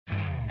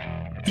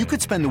You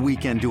could spend the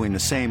weekend doing the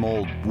same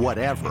old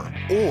whatever,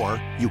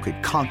 or you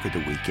could conquer the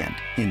weekend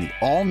in the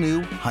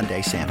all-new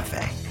Hyundai Santa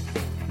Fe.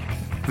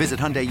 Visit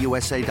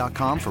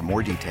HyundaiUSA.com for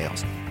more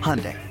details.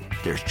 Hyundai,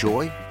 there's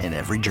joy in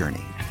every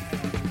journey.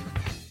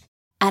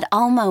 At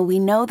Alma, we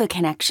know the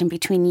connection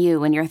between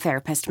you and your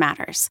therapist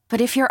matters.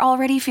 But if you're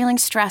already feeling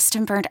stressed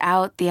and burnt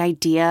out, the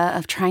idea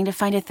of trying to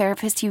find a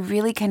therapist you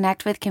really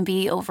connect with can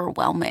be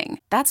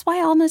overwhelming. That's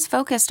why Alma's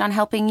focused on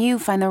helping you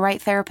find the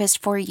right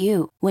therapist for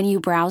you. When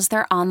you browse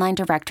their online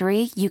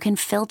directory, you can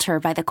filter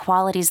by the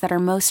qualities that are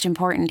most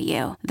important to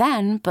you.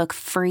 Then book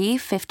free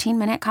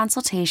 15-minute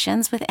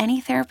consultations with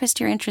any therapist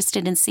you're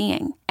interested in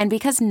seeing. And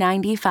because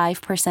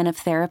 95% of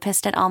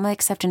therapists at Alma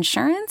accept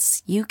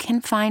insurance, you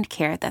can find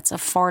care that's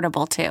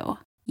affordable too.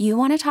 You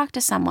want to talk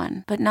to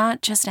someone, but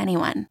not just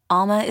anyone.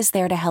 Alma is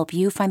there to help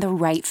you find the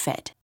right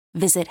fit.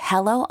 Visit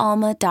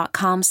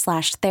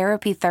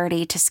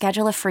helloalma.com/therapy30 to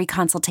schedule a free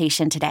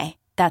consultation today.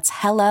 That's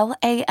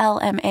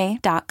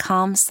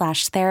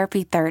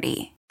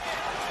helloalma.com/therapy30.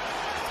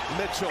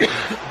 Mitchell,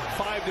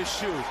 5 to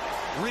shoot.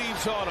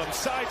 Reeves on him.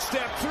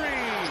 Sidestep 3. It's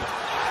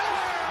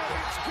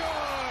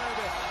good.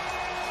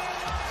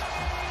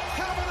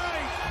 Have a night.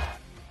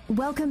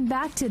 Welcome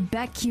back to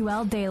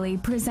BetQL Daily,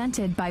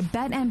 presented by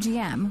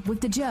BetMGM with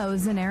the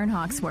Joes and Aaron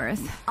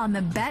Hawksworth on the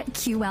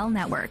BetQL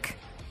Network.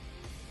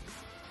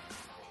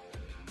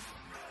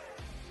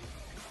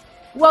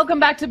 Welcome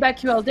back to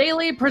BetQL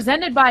Daily,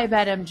 presented by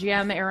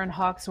BetMGM. Aaron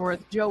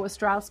Hawksworth, Joe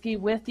Ostrowski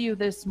with you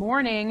this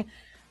morning.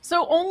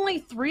 So only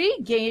 3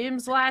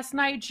 games last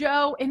night,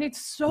 Joe, and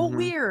it's so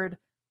weird.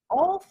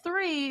 All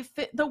 3,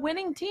 the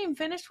winning team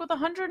finished with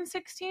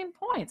 116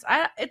 points.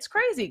 It's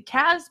crazy.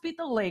 Cavs beat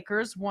the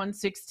Lakers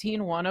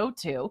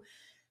 116-102.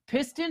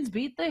 Pistons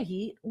beat the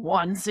Heat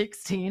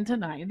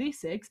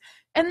 116-96.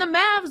 And the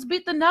Mavs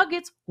beat the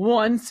Nuggets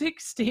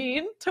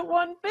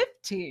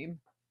 116-115.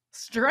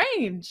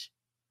 Strange,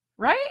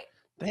 right?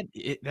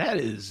 That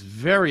is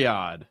very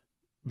odd.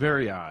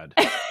 Very odd.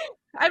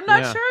 I'm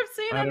not sure I've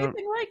seen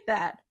anything like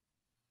that.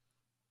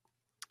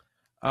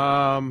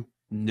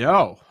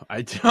 No,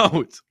 I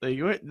don't.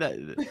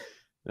 That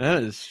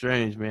is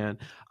strange, man.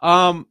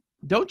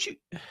 Don't you?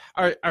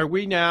 Are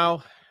we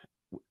now?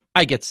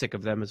 I get sick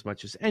of them as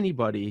much as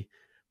anybody,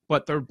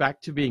 but they're back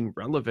to being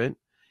relevant.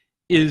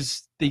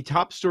 Is the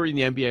top story in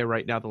the NBA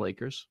right now the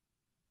Lakers?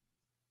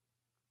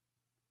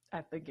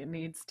 I think it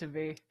needs to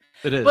be.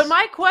 It is. But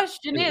my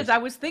question is, I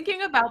was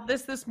thinking about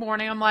this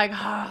morning. I'm like,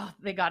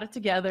 they got it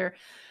together.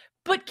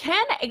 But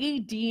can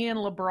AD and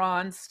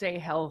LeBron stay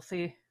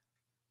healthy?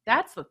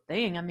 That's the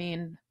thing. I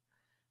mean,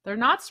 they're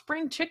not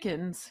spring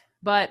chickens.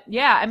 But,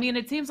 yeah, I mean,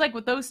 it seems like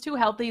with those two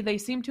healthy, they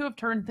seem to have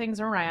turned things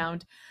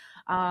around.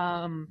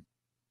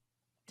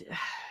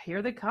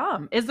 Here they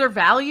come. Is there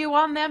value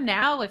on them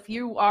now if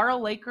you are a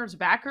Lakers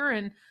backer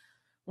and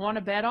want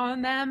to bet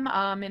on them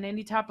in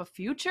any type of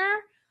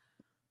future?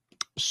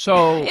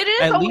 So it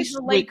is always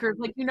the Lakers.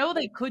 Like,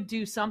 they could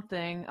do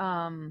something.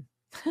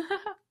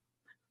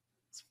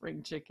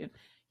 Spring chicken.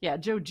 Yeah,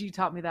 Joe G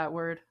taught me that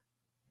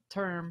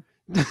term.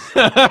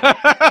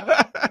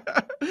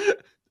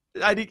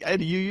 And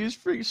you use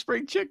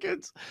spring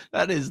chickens?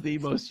 That is the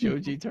most Joe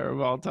G term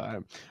of all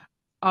time.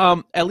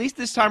 At least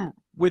this time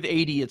with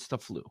AD, it's the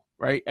flu,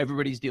 right?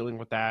 Everybody's dealing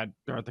with that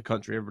throughout the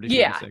country. Everybody's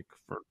been sick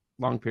for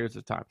long periods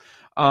of time.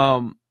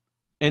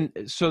 And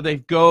so they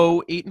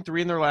go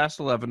 8-3 in their last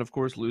 11, of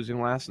course,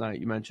 losing last night.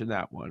 You mentioned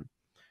that one.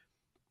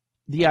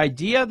 The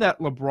idea that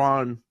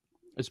LeBron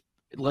is,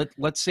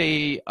 let's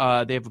say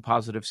they have a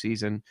positive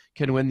season,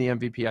 can win the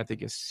MVP, I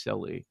think is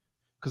silly.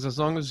 Because as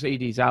long as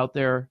AD's out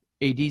there,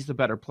 AD's the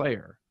better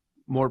player.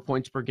 More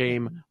points per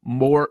game,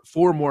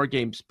 four more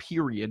games,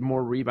 period.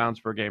 More rebounds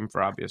per game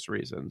for obvious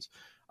reasons.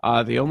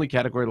 The only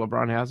category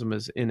LeBron has him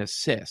is in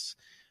assists.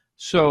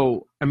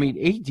 So, I mean,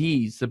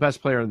 AD's the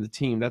best player on the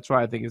team. That's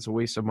why I think it's a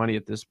waste of money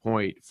at this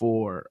point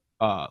for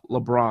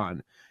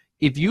LeBron.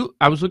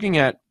 I was looking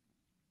at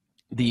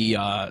the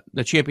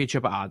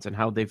championship odds and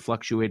how they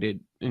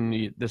fluctuated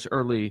in this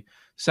early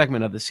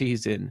segment of the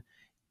season.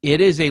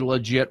 It is a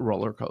legit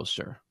roller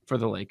coaster for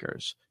the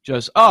Lakers.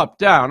 Just up,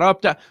 down,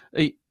 up, down.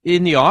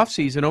 In the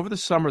offseason, over the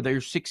summer, they're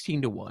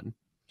 16-1.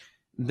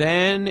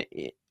 Then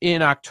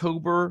in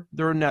October,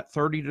 they're in that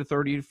 30 to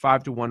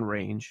 35-1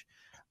 range.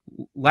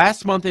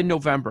 Last month in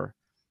November,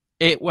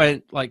 it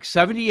went like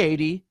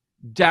 70-80,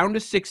 down to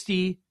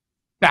 60,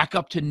 back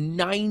up to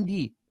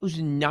 90. It was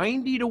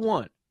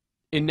 90-1.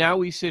 And now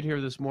we sit here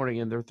this morning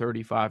and they're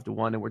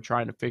 35-1, and we're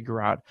trying to figure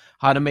out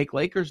how to make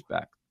Lakers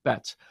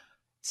bets.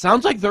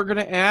 Sounds like they're going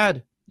to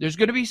add. There's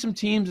going to be some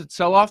teams that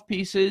sell off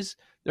pieces.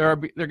 There are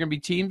going to be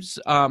teams,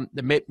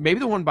 that maybe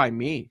the one by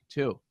me,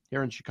 too,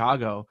 here in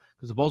Chicago,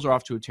 because the Bulls are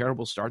off to a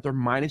terrible start. They're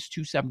minus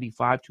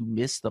 275 to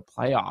miss the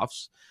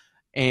playoffs.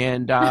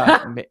 And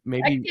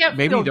maybe they're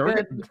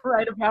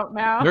right about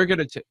now. They're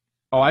going to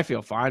I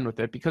feel fine with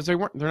it because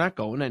they're not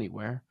going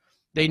anywhere.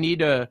 They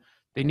need a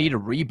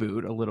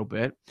reboot a little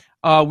bit.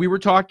 We were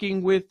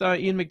talking with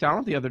Ian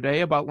McDonald the other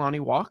day about Lonnie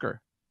Walker.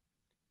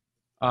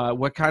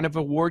 What kind of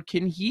award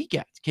can he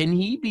get? Can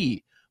he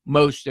be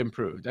most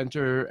improved.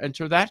 Enter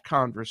that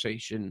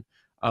conversation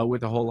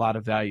with a whole lot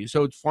of value.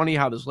 So it's funny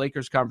how this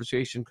Lakers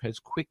conversation has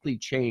quickly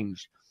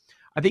changed.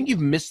 I think you've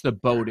missed the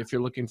boat if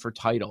you're looking for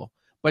title,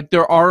 but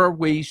there are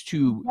ways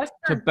to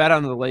bet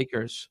on the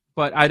Lakers,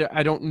 but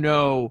I don't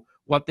know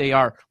what they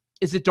are.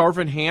 Is it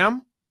Darvin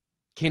Ham?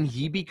 Can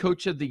he be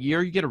coach of the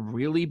year? You get a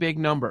really big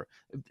number.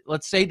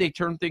 Let's say they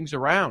turn things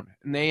around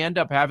and they end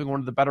up having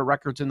one of the better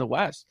records in the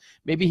West.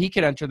 Maybe he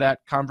could enter that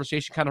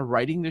conversation, kind of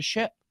righting the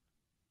ship.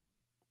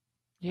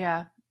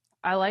 Yeah,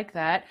 I like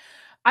that.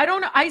 I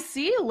don't know. I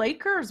see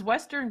Lakers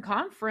Western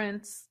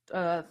Conference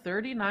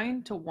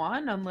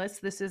 39-1, unless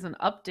this isn't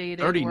updated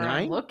 39? where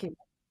I'm looking.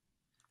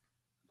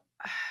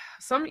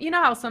 You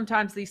know how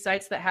sometimes these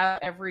sites that have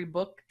every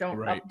book don't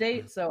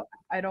update, so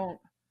I don't.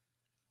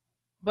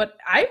 But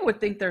I would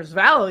think there's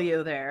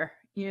value there,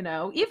 even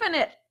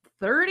at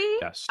 30,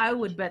 yes. I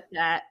would bet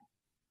that.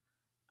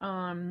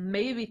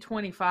 Maybe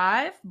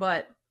 25,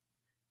 but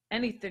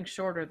anything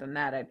shorter than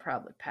that, I'd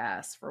probably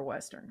pass for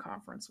Western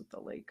Conference with the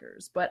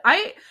Lakers. But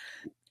I'm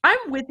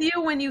with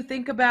you when you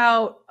think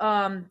about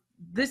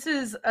this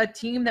is a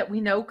team that we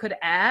know could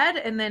add.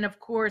 And then, of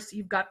course,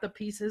 you've got the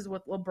pieces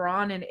with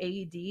LeBron and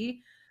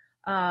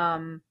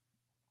AD.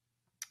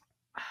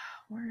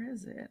 Where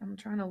is it? I'm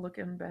trying to look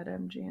in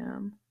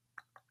BetMGM.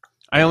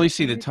 I only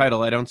see the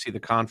title. I don't see the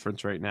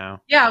conference right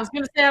now. Yeah, I was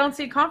going to say I don't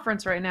see a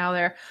conference right now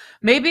there.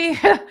 Maybe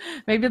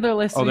they're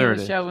listening to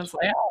the show and it's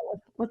like,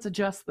 let's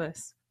adjust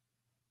this.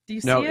 Do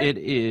you see it? No, it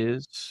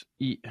is.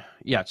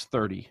 Yeah, it's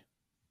 30.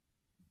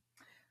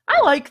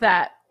 I like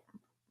that.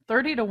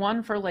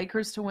 30-1 for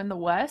Lakers to win the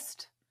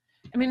West.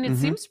 I mean, it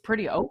seems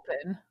pretty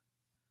open.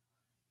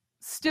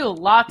 Still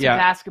lots of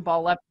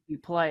basketball left to be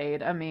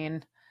played. I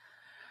mean,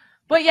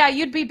 but yeah,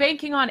 you'd be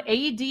banking on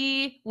AD,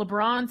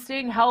 LeBron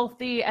staying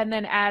healthy, and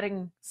then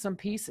adding some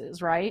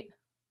pieces, right?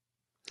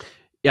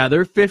 Yeah,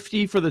 they're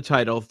 50 for the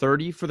title,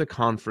 30 for the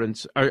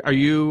conference.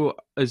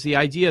 Is the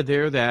idea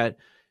there that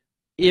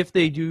if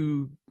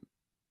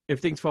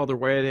things fall their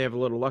way, they have a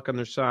little luck on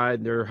their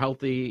side, they're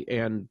healthy,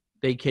 and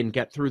they can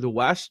get through the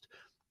West,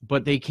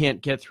 but they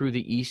can't get through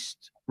the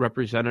East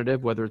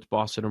representative, whether it's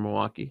Boston or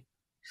Milwaukee?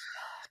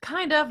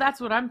 Kind of.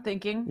 That's what I'm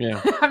thinking.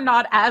 Yeah. I'm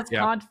not as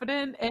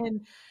confident,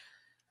 and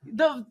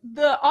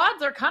the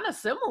odds are kind of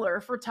similar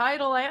for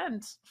title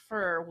and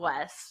for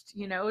West.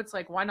 It's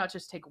like, why not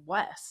just take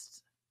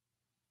West?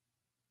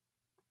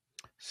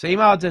 Same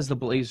odds as the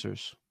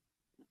Blazers.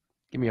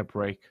 Give me a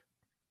break.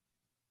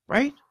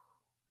 Right?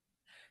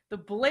 The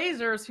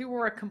Blazers, who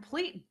were a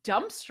complete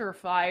dumpster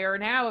fire,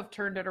 now have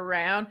turned it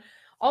around.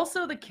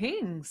 Also the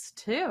Kings,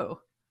 too.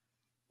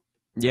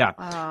 Yeah.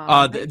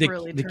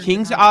 The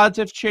Kings' odds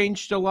have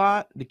changed a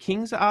lot. The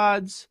Kings'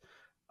 odds,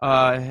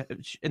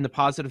 in the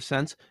positive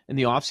sense, in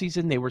the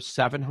offseason, they were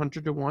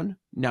 700-1.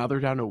 Now they're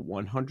down to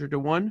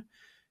 100-1.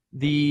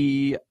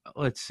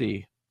 Let's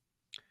see.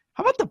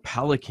 How about the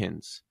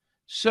Pelicans?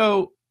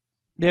 So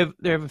they have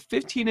a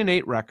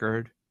 15-8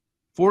 record,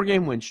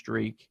 4-game win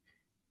streak.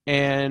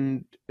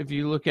 And if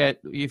you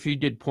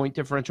did point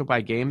differential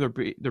by game, they're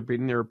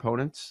beating their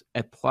opponents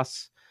at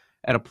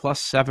a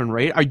 +7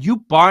 rate. Are you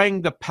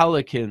buying the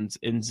Pelicans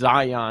in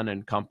Zion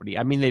and company?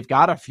 I mean, they've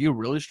got a few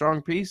really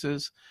strong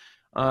pieces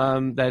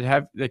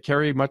that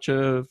carry much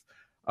of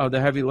the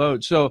heavy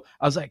load. So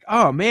I was like,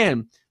 oh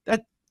man,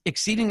 that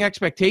exceeding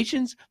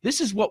expectations.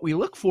 This is what we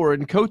look for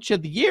in Coach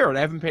of the Year. And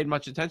I haven't paid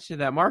much attention to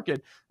that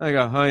market. I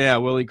go, oh yeah,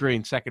 Willie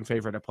Green, second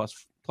favorite at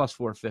plus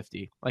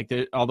 450. Like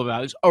all the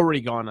values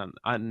already gone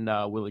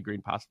on Willie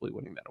Green possibly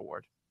winning that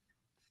award.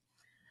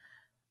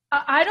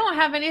 I don't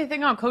have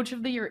anything on Coach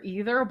of the Year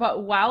either,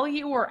 but while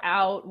you were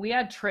out, we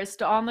had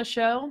Trista on the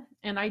show,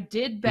 and I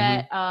did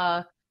bet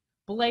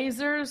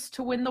Blazers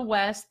to win the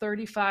West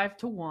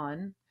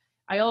 35-1.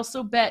 I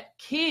also bet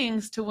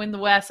Kings to win the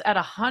West at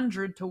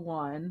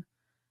 100-1,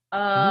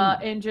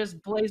 and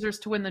just Blazers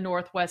to win the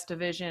Northwest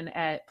Division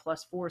at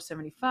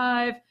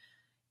 +475.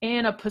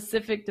 And a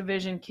Pacific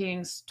Division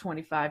Kings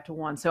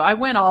 25-1. So I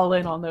went all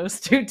in on those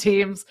two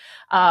teams.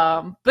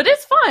 But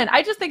it's fun.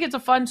 I just think it's a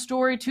fun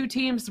story. Two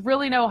teams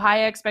really no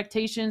high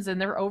expectations, and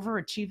they're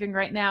overachieving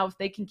right now. If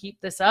they can keep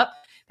this up,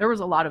 there was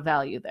a lot of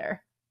value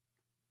there.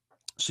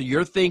 So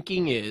your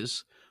thinking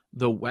is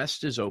the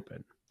West is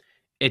open.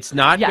 It's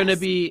not going to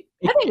be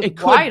 – it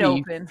could wide be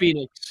open.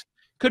 Phoenix.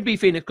 Could be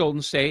Phoenix,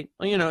 Golden State.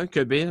 It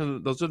could be.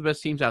 Those are the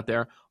best teams out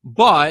there.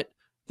 But –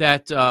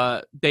 that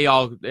they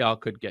all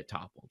could get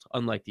toppled,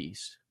 unlike the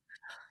East.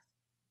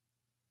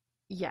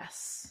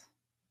 Yes.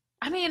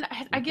 I mean,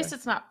 I guess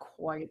it's not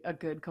quite a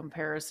good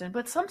comparison,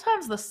 but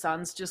sometimes the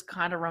Suns just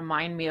kind of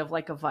remind me of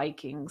like a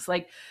Vikings.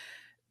 Like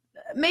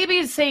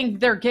maybe saying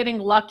they're getting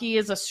lucky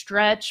is a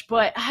stretch,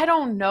 but I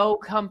don't know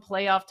come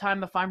playoff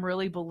time if I'm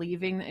really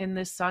believing in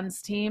this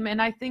Suns team.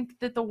 And I think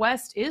that the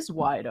West is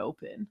wide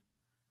open.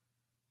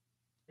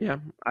 Yeah,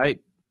 I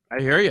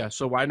hear you.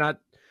 So why not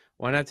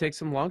take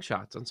some long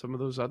shots on some of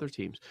those other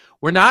teams?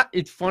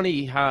 It's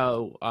funny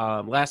how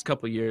last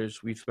couple of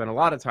years we've spent a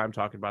lot of time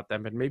talking about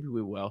them, and maybe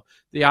we will.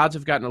 The odds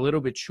have gotten a little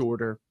bit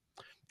shorter.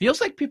 Feels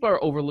like people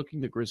are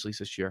overlooking the Grizzlies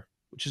this year,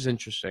 which is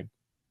interesting.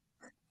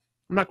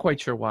 I'm not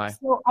quite sure why.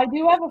 So I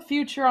do have a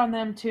future on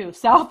them too.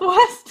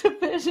 Southwest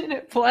Division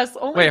at plus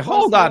only. Wait,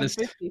 hold on.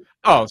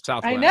 Oh,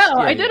 Southwest. I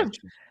know.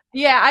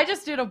 Yeah, I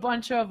just did a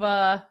bunch of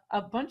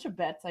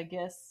bets, I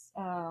guess.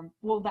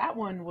 Well, that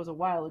one was a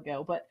while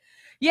ago, but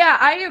yeah,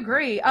 I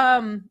agree.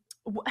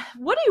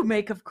 What do you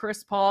make of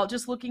Chris Paul?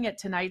 Just looking at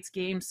tonight's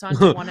game, Suns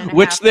 1.5.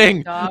 Which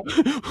thing? Dog.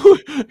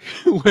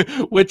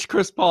 Which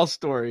Chris Paul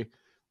story?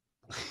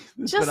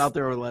 It's Just, been out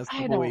there over the last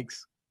couple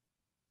weeks.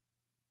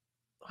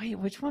 Wait,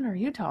 which one are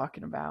you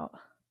talking about?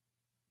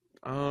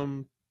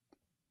 Well,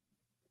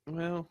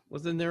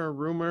 wasn't there a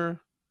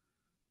rumor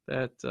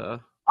that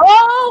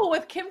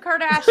with Kim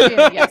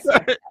Kardashian? Yes.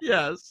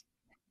 Yes.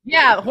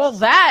 Yeah, well,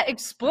 that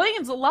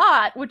explains a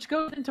lot, which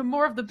goes into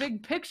more of the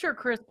big picture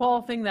Chris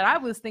Paul thing that I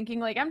was thinking.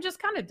 Like, I'm just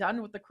kind of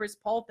done with the Chris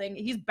Paul thing.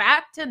 He's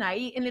back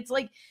tonight, and it's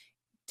like,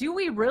 do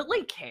we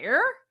really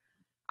care?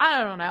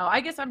 I don't know.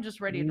 I guess I'm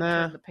just ready to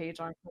turn the page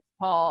on Chris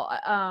Paul.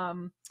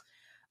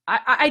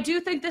 I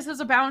do think this is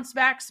a bounce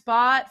back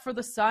spot for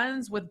the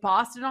Suns with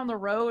Boston on the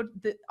road.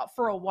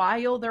 For a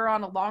while, they're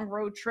on a long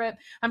road trip.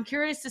 I'm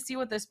curious to see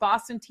what this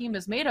Boston team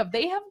is made of.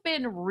 They have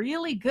been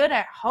really good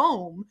at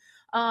home.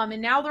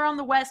 And now they're on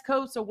the West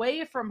Coast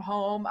away from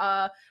home,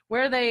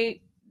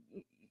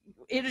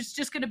 it is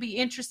just going to be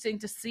interesting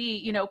to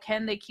see,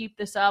 can they keep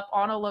this up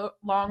on a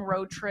long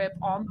road trip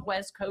on the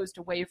West Coast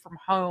away from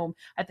home?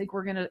 I think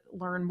we're going to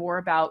learn more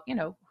about,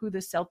 who the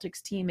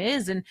Celtics team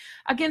is, and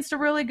against a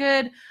really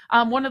good,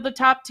 one of the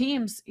top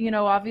teams,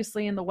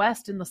 obviously in the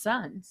West, in the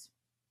Suns.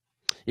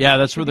 Yeah,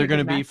 that's where they're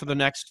going to be for the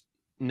next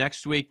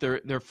week. Their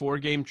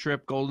 4-game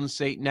trip: Golden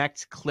State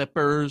next,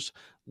 Clippers,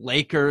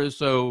 Lakers.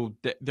 So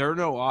there are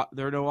no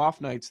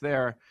off nights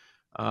there.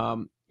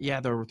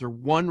 Their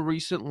one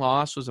recent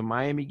loss was a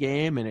Miami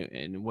game, and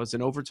it was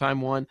an overtime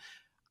one.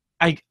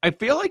 I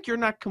feel like you're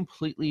not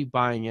completely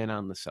buying in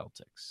on the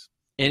Celtics,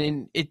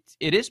 and it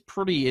is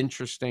pretty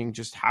interesting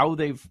just how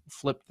they've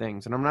flipped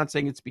things. And I'm not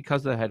saying it's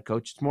because of the head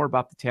coach; it's more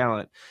about the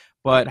talent,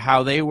 but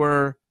how they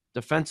were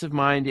defensive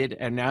minded,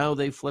 and now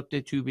they flipped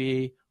it to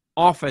be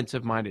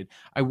offensive minded.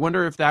 I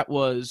wonder if that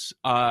was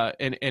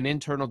an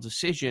internal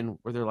decision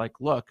where they're like,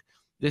 look,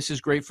 this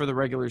is great for the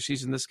regular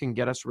season. This can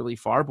get us really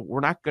far, but we're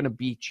not going to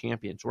be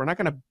champions. We're not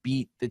going to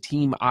beat the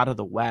team out of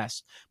the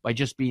West by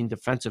just being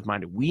defensive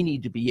minded. We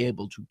need to be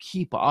able to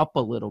keep up a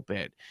little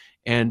bit.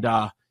 And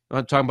I'm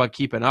talking about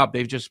keeping up.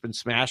 They've just been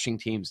smashing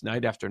teams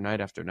night after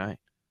night after night.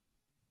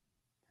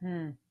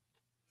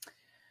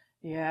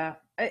 Yeah,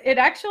 it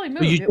actually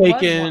moved. You it was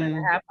taking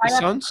 1.5. I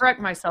have to correct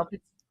myself.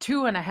 It's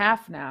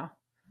 2.5 now.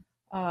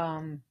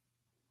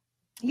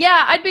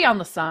 Yeah, I'd be on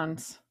the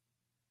Suns.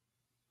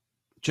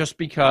 Just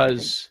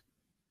because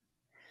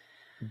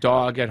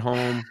dog at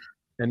home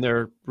and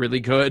they're really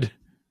good.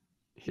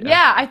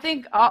 Yeah, I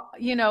think,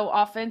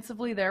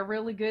 offensively they're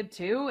really good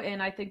too.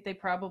 And I think they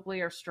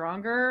probably are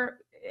stronger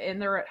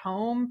and they're at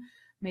home.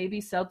 Maybe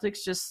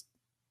Celtics just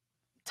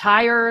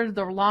tired,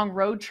 their long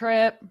road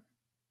trip.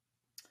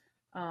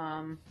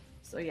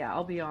 So yeah,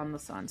 I'll be on the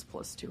Suns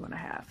plus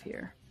 2.5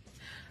 here.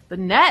 The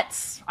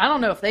Nets, I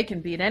don't know if they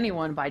can beat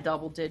anyone by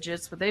double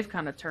digits, but they've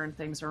kind of turned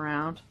things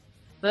around.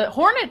 The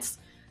Hornets,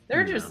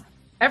 they're just,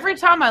 every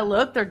time I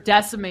look, they're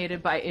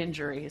decimated by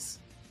injuries.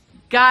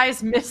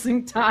 Guys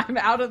missing time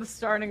out of the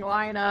starting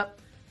lineup.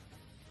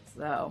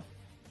 So,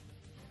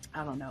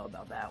 I don't know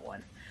about that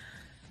one.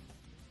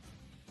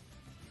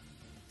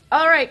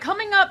 All right,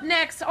 coming up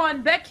next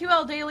on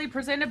BetQL Daily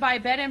presented by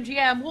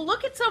BetMGM, we'll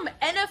look at some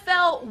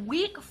NFL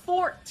Week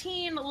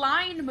 14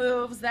 line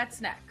moves. That's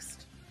next.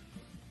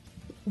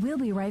 We'll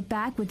be right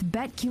back with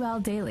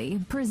BetQL Daily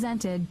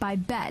presented by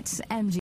BetMGM.